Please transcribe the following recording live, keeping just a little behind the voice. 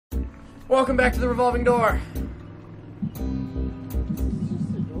Welcome back to the revolving door.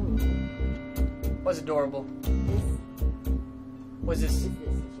 Was adorable. Was this?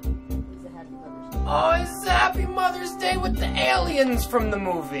 Oh, it's Happy Mother's Day with the aliens from the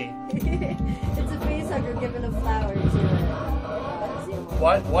movie. It's a facehugger giving a flower to a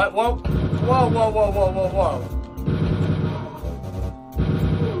What? What? Whoa! Whoa! Whoa! Whoa! Whoa! Whoa! Whoa!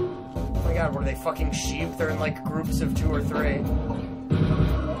 Oh my God! What are they, fucking sheep? They're in like groups of 2 or 3.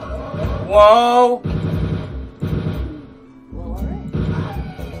 Whoa! Well,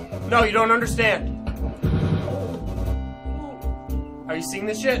 alright. No, you don't understand. Are you seeing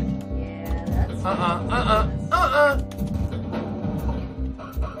this shit? Yeah, that's...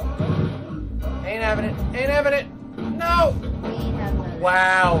 Ain't having it. Ain't having it. No! Ain't having it.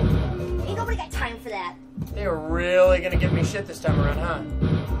 Wow. Ain't nobody got time for that. They are really gonna give me shit this time around, huh?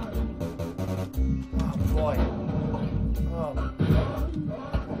 Oh, boy. Oh.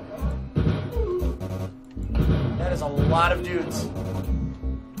 That is a lot of dudes.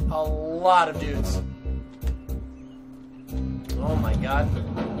 A lot of dudes. Oh my God.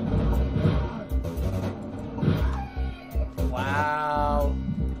 Wow.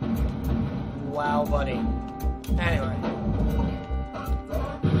 Wow, buddy. Anyway.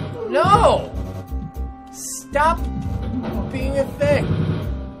 No! Stop being a thing.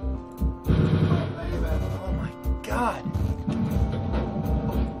 Oh my God.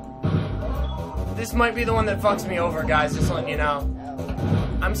 This might be the one that fucks me over, guys, just letting you know.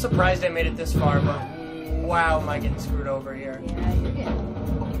 I'm surprised I made it this far, but wow, am I getting screwed over here. Yeah, you're getting...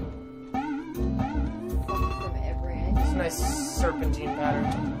 from every angle. It's a nice serpentine pattern.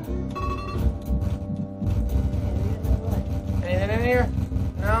 Anything in here?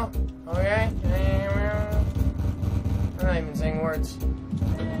 No? Okay. I'm not even saying words.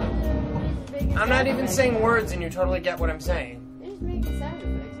 I'm not even saying words and you totally get what I'm saying. They're just making sound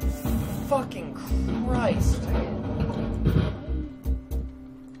effects. Fucking Christ.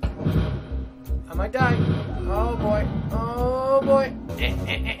 I might die. Oh boy. Oh boy.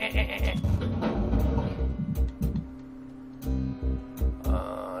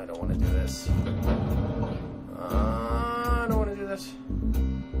 I don't want to do this. I don't want to do this.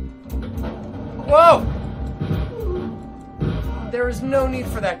 Whoa! There is no need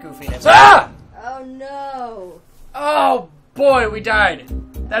for that goofiness. Ah! Oh no! Oh boy, we died.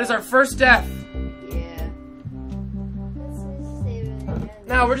 That is our first death. Yeah. Let's just save it again.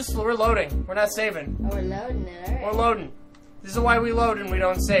 No, we're loading. We're not saving. Oh, we're loading it, alright. We're loading. This is why we load and we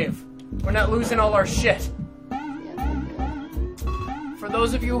don't save. We're not losing all our shit. Yeah, For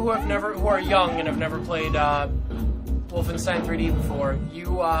those of you who are young and have never played Wolfenstein 3D before,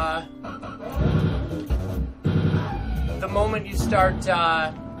 you the moment you start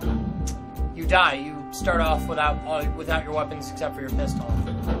you die. You start off without your weapons except for your pistol.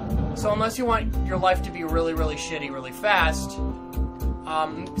 So unless you want your life to be really, really shitty really fast,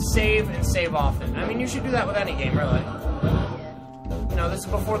 save and save often. I mean, you should do that with any game, really. You know, this is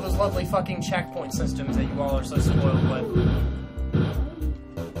before those lovely fucking checkpoint systems that you all are so spoiled with.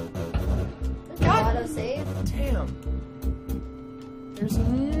 God auto-save? damn. There's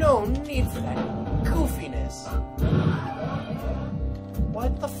no need for that goofiness.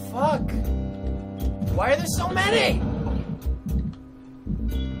 What the fuck? Why are there so many?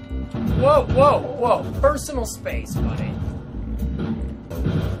 Whoa, whoa, whoa. Personal space, buddy.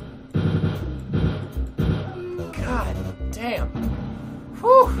 God damn.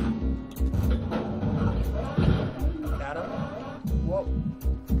 Whew. Got him. Whoa.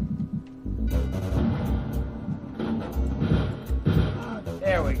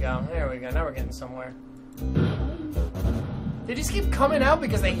 There we go. There we go. Now we're getting somewhere. They just keep coming out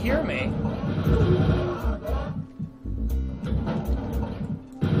because they hear me.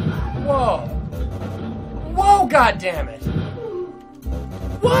 Whoa. Whoa, goddammit.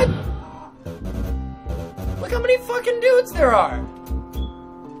 What? Look how many fucking dudes there are.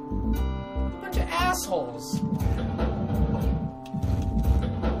 Bunch of assholes.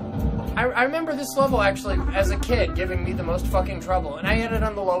 I remember this level, actually, as a kid, giving me the most fucking trouble, and I had it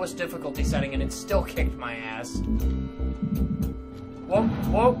on the lowest difficulty setting, and it still kicked my ass. Whoa,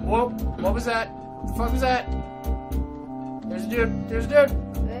 whoa, whoa. What was that? What the fuck was that? There's a dude. There's a dude.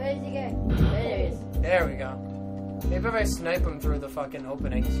 Where's the guy? There he is. There we go. Maybe if I snipe him through the fucking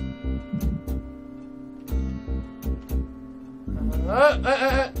openings.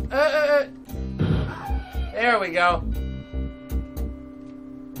 There we go.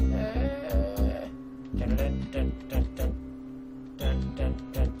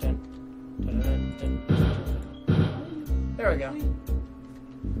 There we go.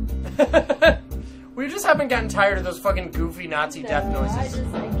 We just haven't gotten tired of those fucking goofy Nazi death noises.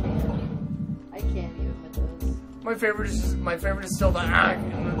 I can't. My favorite is still the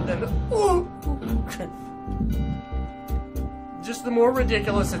and then ooh. Just the more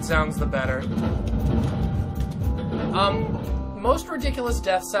ridiculous it sounds, the better. Most ridiculous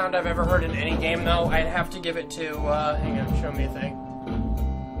death sound I've ever heard in any game, though, I'd have to give it to, hang on, show me a thing.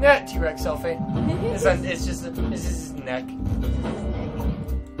 Yeah, T-Rex selfie. It's just his neck.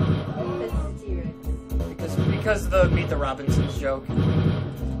 Because the Meet the Robinsons joke.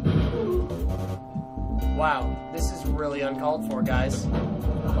 Wow, this is really uncalled for, guys.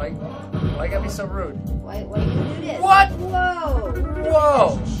 Why you gotta be so rude? Why you do this? What? Whoa!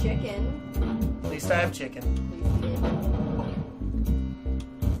 Whoa! Chicken. At least I have chicken.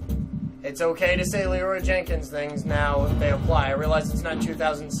 It's okay to say Leroy Jenkins things now if they apply. I realize it's not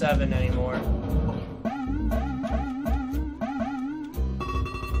 2007 anymore.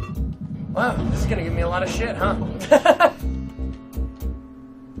 Wow, this is gonna give me a lot of shit, huh?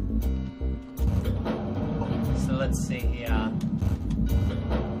 So let's see here.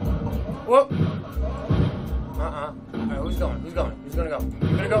 Whoop! Alright, who's going? Who's going? Who's gonna go?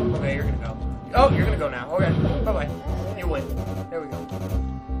 You gonna go? Okay, you're gonna go. Oh, you're gonna go now. Okay, bye-bye. You win. There we go.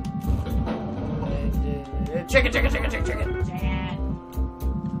 Chicken, chicken, chicken, chicken,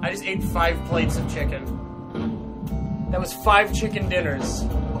 chicken. I just ate 5 plates of chicken. That was 5 chicken dinners.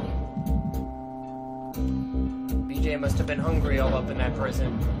 BJ must have been hungry all up in that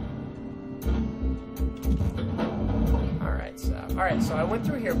prison. Alright, so I went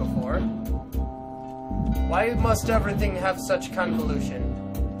through here before. Why must everything have such convolution?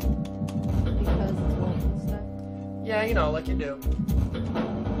 Because it's Wolfenstein. Yeah, you know, like you do.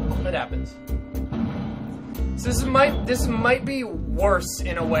 It happens. So this might be worse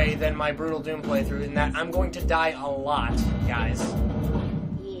in a way than my Brutal Doom playthrough, in that I'm going to die a lot, guys.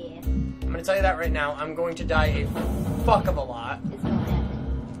 Yeah. I'm gonna tell you that right now. I'm going to die a fuck of a lot. It's gonna happen.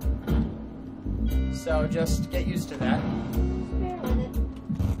 So just get used to that. Bear with it.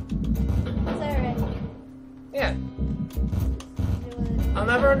 It's alright. Yeah. Do it. I'll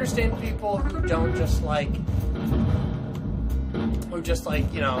never understand people who don't just like,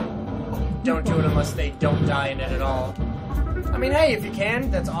 you know, don't do it unless they don't die in it at all. I mean, hey, if you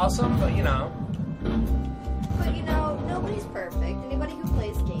can, that's awesome, but you know. But you know, nobody's perfect. Anybody who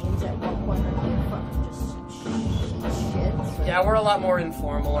plays games at one point or another fucking just shit. So. Yeah, we're a lot more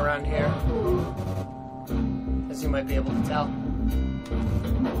informal around here. As you might be able to tell.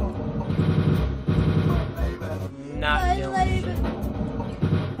 Not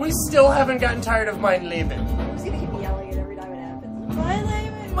doing. We still haven't gotten tired of mein Leben. I'm just gonna keep yelling it every time it happens. Mein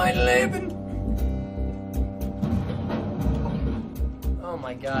Leben! Mein Leben! Oh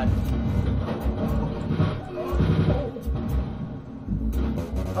my god.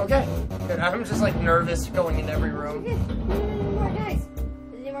 Okay, good. I'm just like nervous going into every room. More guys. Is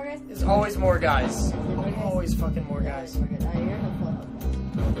there any more guys? There's always more guys. More guys? Always fucking more guys. We're good. You're helpful.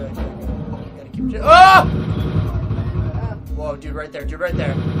 Good. Gotta keep. Oh! Oh. Whoa, dude, right there. Dude, right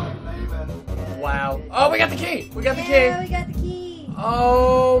there. Good, Wow. good. Oh, we got the key. We got the Yeah, key. we got the key.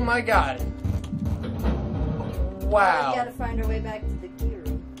 Oh my god. We Wow. gotta find our way back to the key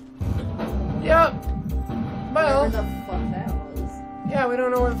room. Yep. Well. Whatever the fuck that was. Yeah, we don't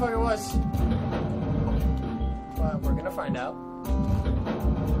know where the fuck it was. But we're gonna find out.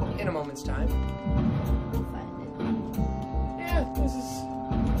 In a moment's time. We'll find Yeah, this is...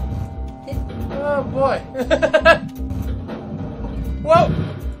 it. Oh, boy. Whoa!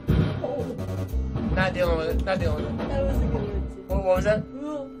 Not dealing with it. Not dealing with it. That was a good one too. What was that?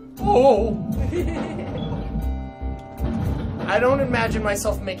 Oh! I don't imagine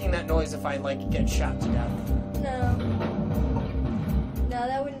myself making that noise if I, like, get shot to death. No. No,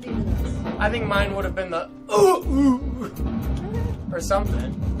 that wouldn't be the noise. I think mine would have been the... or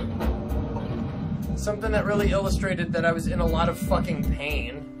something. Something that really illustrated that I was in a lot of fucking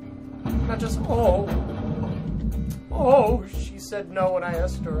pain. Not just, oh. Oh, she said no when I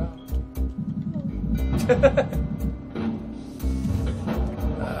asked her out.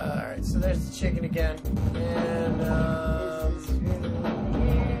 Alright, so there's the chicken again. And, This is room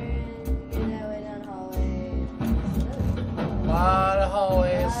here. Get that way down hallway. a lot of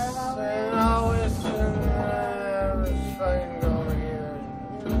hallways. A lot of hallways. And hallways. And, let's fucking go over here.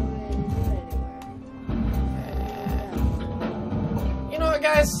 No way to do it anymore. You know what,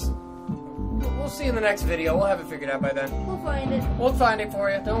 guys? We'll see you in the next video. We'll have it figured out by then. We'll find it. We'll find it for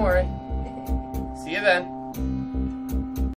you. Don't worry. See you then.